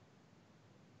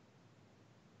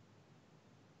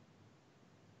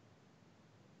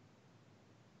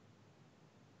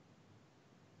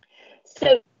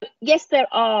 So yes,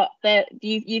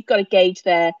 you've got a gauge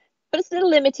there, but it's a little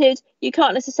limited. You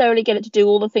can't necessarily get it to do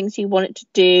all the things you want it to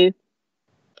do.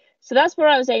 So that's where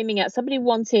I was aiming at. Somebody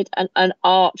wanted an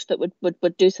arch that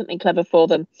would do something clever for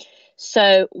them.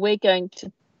 So we're going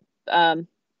to,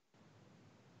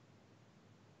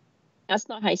 that's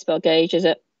not how you spell gauge, is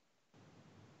it?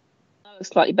 That looks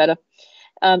slightly better.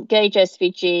 Gauge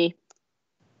SVG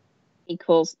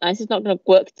equals, now this is not going to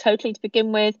work totally to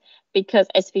begin with because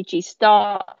SVG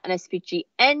start and SVG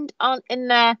end aren't in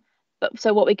there. But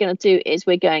so what we're going to do is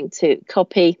we're going to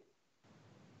copy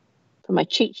from my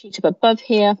cheat sheet up above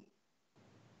here.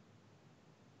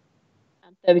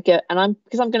 And there we go. And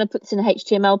because I'm going to put this in the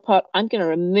HTML part, I'm going to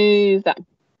remove that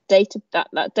data,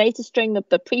 that data string,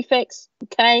 the prefix.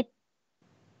 Okay.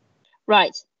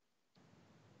 Right.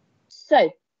 So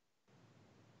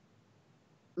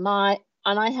I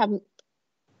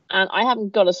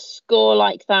haven't got a score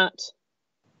like that.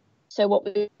 So what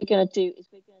we're going to do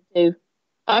is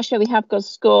actually we have got a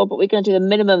score, but we're going to do the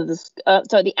minimum of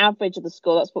the average of the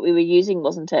score. That's what we were using,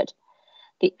 wasn't it?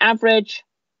 The average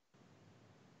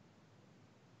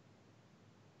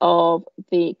of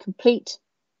the complete.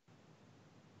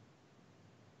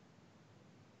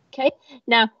 Okay,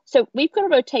 now, so we've got a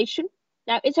rotation.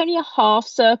 Now it's only a half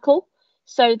circle.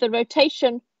 So the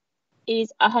rotation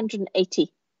is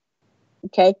 180.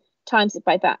 Okay, times it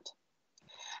by that.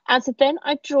 And so then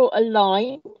I draw a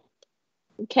line.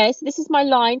 Okay, so this is my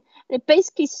line. And it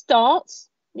basically starts,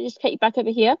 let me just take you back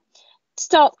over here.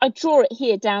 I draw it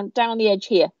here, down the edge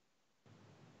here.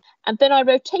 And then I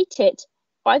rotate it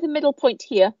by the middle point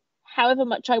here, however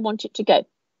much I want it to go.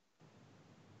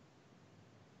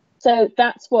 So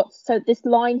so this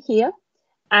line here,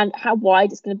 and how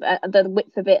wide it's going to be, the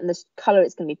width of it, and the color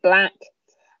is going to be black.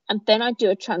 And then I do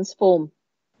a transform.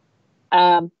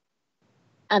 And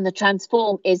the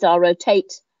transform is our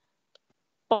rotate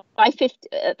by 50,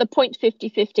 the point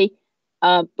 50-50,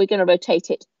 we're going to rotate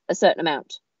it a certain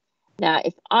amount. Now,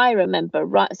 if I remember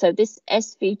right, so this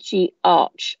SVG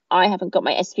arch, I haven't got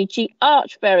my SVG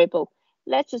arch variable.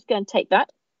 let's just go and take that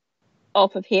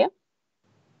off of here.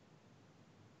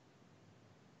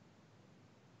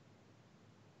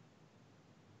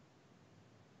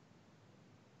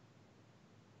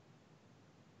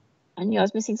 I knew I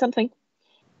was missing something.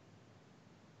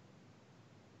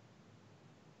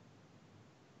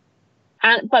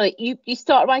 And by the way, you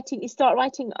start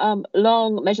writing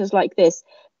long measures like this,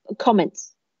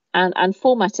 comments, and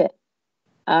format it.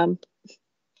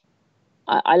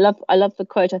 I love the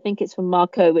quote. I think it's from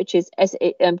Marco, which is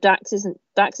DAX isn't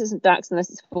DAX unless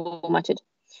it's formatted.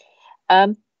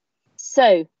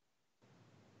 So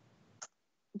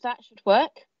that should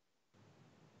work.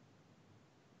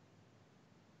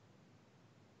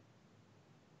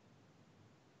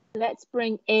 Let's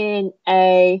bring in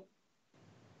a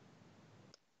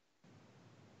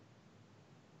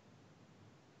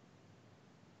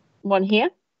one here.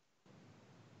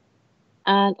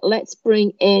 And let's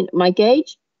bring in my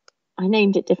gauge. I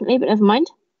named it differently, but never mind.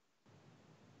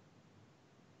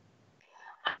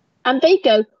 And there you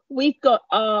go. We've got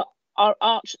our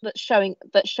arch that's showing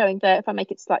there. If I make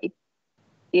it slightly,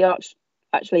 the arch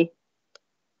actually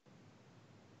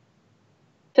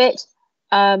fit.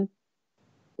 I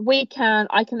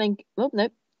can then, oh no,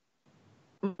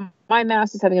 my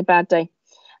mouse is having a bad day.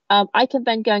 I can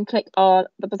then go and click on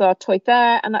the Bazaar toy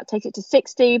there, and that takes it to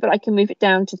 60, but I can move it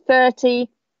down to 30.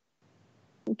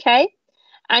 Okay,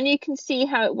 and you can see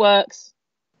how it works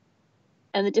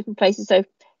in the different places. So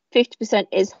 50%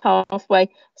 is halfway,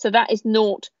 so that is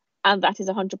 0, and that is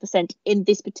 100% in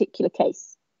this particular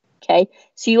case. Okay,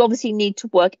 so you obviously need to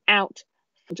work out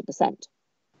 100%.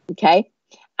 Okay,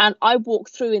 and I walk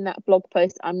through in that blog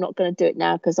post. I'm not going to do it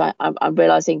now because I'm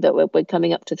realizing that we're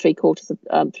coming up to three quarters of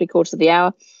the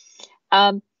hour.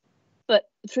 But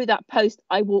through that post,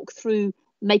 I walk through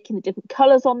making the different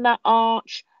colors on that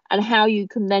arch and how you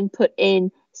can then put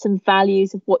in some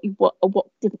values of what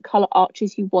different color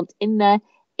arches you want in there,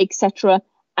 etc.,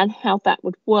 and how that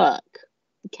would work.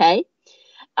 Okay.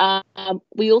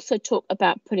 We also talk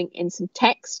about putting in some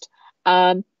text.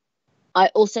 I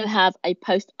also have a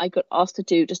post I got asked to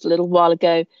do just a little while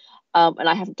ago, and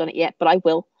I haven't done it yet, but I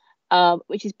will,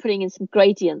 which is putting in some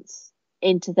gradients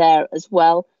into there as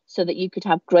well, so that you could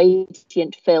have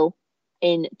gradient fill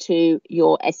into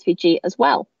your SVG as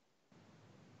well.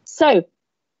 So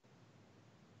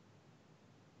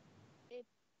if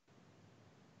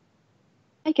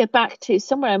I go back to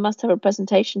somewhere, I must have a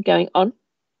presentation going on.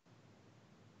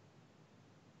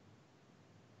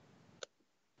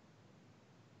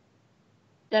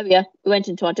 There we are. We went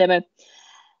into our demo.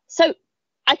 So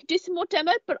I could do some more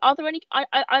demo, but are there any?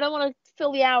 I don't want to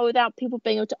fill the hour without people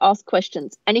being able to ask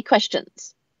questions. Any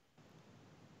questions?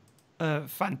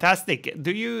 Fantastic.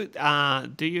 Do you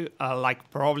like,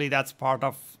 probably that's part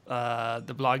of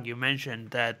the blog you mentioned,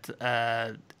 that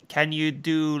can you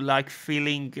do like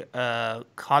filling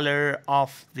color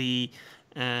of the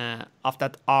of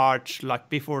that arch, like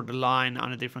before the line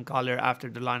on a different color, after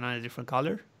the line on a different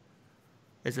color?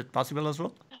 Is it possible as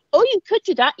well? Oh, you could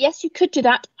do that. Yes, you could do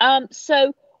that.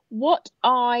 So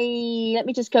let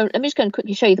me just go and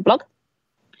quickly show you the blog.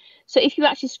 So if you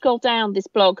actually scroll down this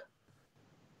blog,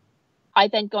 I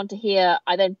then go onto here.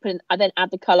 I then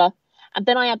add the color, and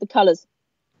then I add the colors.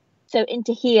 So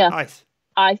into here, nice.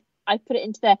 I put it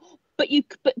into there.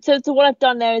 So what I've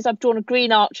done there is I've drawn a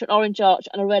green arch, an orange arch,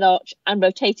 and a red arch, and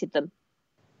rotated them.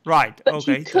 Right. But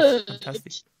okay.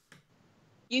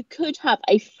 You could have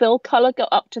a fill color go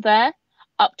up to there,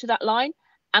 up to that line,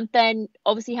 and then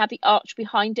obviously have the arch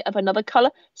behind it of another color.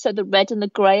 So the red and the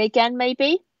gray again,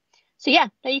 maybe. So yeah,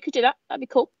 you could do that. That'd be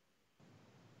cool.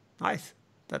 Nice.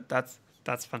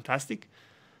 That's fantastic.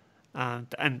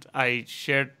 And I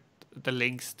shared the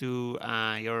links to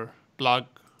your blog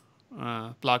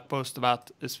post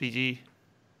about SVG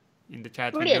in the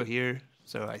chat window here.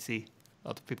 So I see a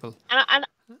lot of people. And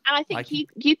I think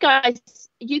you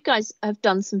guys have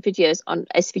done some videos on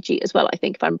SVG as well, I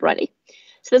think, if I'm right.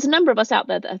 So there's a number of us out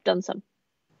there that have done some.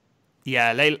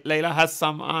 Yeah, Layla has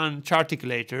some on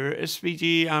Charticulator.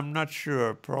 SVG, I'm not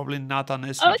sure. Probably not on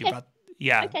SVG, okay. But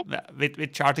yeah, okay.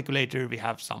 with Charticulator we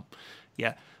have some.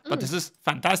 Yeah, but this is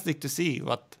fantastic to see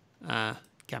what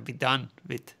can be done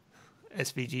with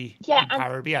SVG in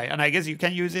Power BI. And I guess you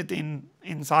can use it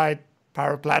inside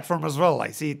Power Platform as well.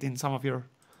 I see it in some of your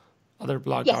other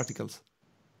blog articles.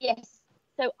 Yes.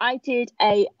 So I did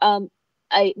a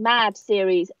mad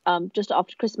series just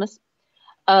after Christmas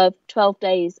of 12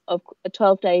 days of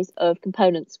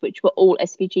components, which were all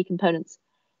SVG components.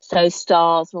 So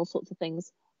stars and all sorts of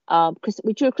things.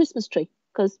 We drew a Christmas tree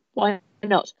because why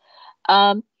not?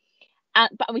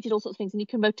 but we did all sorts of things, and you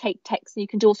can rotate text, and you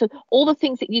can do also all the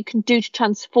things that you can do to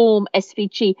transform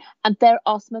SVG. And there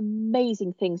are some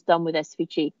amazing things done with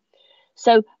SVG.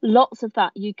 So lots of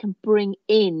that you can bring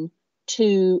in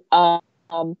to a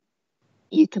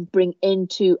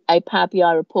Power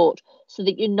BI report, so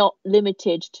that you're not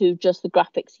limited to just the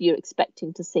graphics you're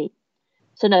expecting to see.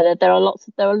 So no, there are lots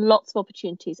of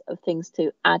opportunities of things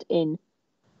to add in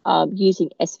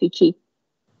using SVG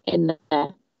in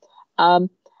there.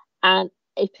 And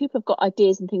if people have got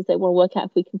ideas and things they want to work out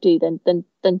if we can do, then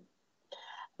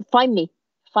find me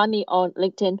on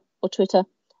LinkedIn or Twitter,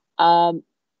 and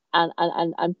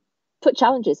put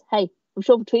challenges. Hey, I'm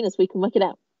sure between us we can work it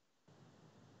out.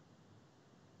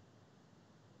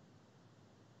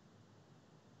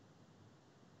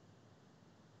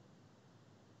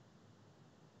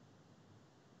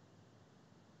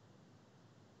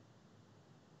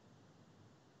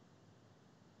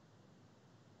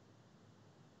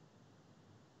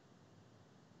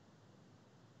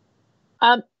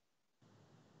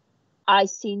 I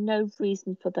see no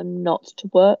reason for them not to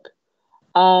work.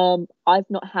 I've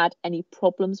not had any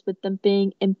problems with them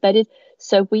being embedded.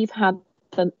 So we've had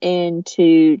them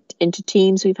into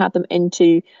Teams. We've had them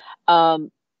into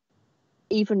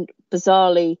even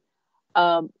bizarrely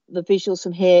the visuals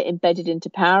from here embedded into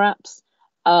Power Apps.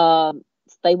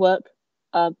 They work.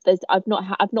 I've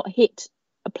not hit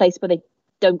a place where they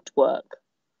don't work,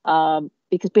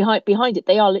 because behind it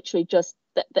they are literally just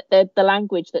they're the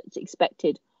language that's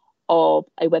expected of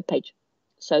a web page,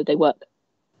 so they work.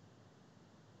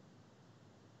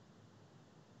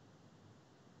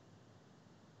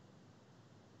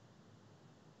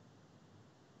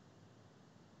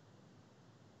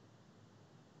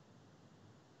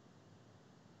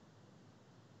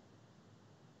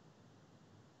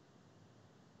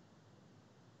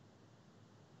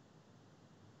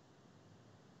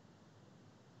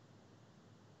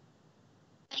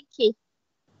 Thank you.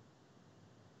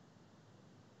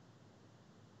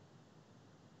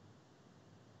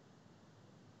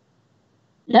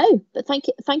 No, but thank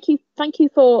you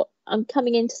for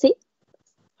coming in to see.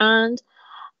 And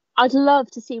I'd love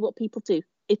to see what people do.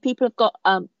 If people have got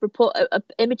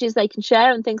images they can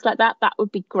share and things like that, that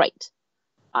would be great.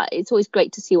 It's always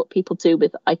great to see what people do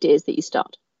with ideas that you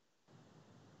start.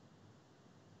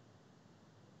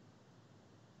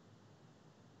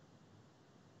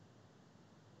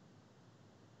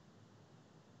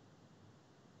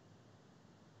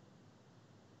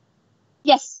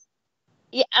 Yes.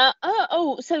 Yeah.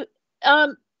 So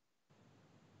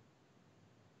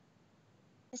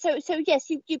yes,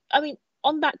 you. I mean,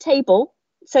 on that table.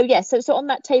 So yes. So on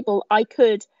that table, I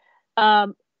could.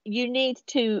 You need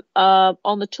to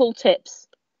on the tooltips.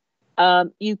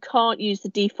 You can't use the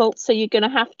default, so you're going to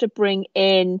have to bring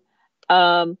in.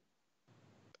 So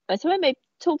I made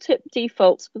tooltip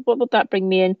defaults. What would that bring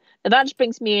me in? Now that just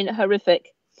brings me in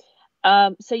horrific.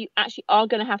 So you actually are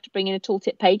going to have to bring in a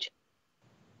tooltip page.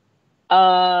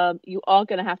 You are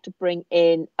going to have to bring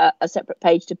in a separate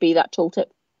page to be that tooltip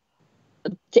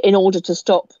in order to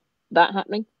stop that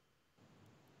happening.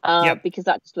 Because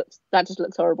that just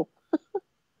looks horrible.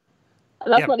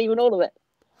 That's not even all of it.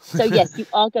 So yes, you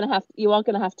are going to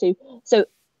have to. So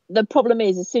the problem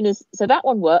is, as soon as that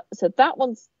one works, so that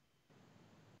one's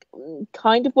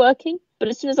kind of working, but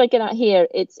as soon as I get out here,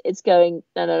 it's going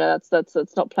no,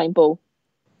 that's not plain ball.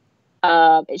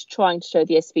 It's trying to show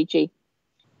the SVG.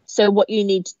 So what you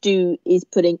need to do is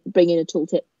bring in a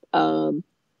tooltip, and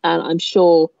I'm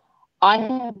sure I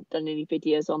haven't done any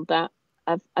videos on that.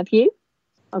 Have you?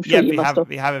 I'm sure you must have.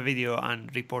 We have a video on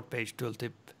report page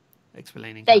tooltip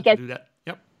explaining how to do that.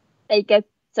 Yep. There you go.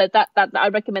 So that I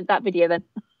recommend that video then.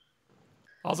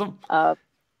 Awesome.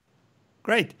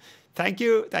 Great. Thank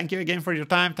you again for your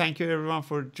time. Thank you everyone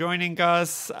for joining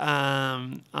us.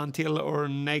 Until our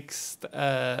next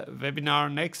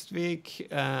webinar next week,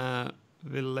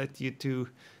 we'll let you to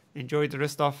enjoy the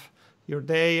rest of your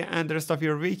day and the rest of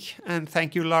your week. And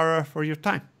thank you, Lara, for your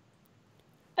time.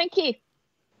 Thank you.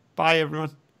 Bye,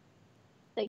 everyone.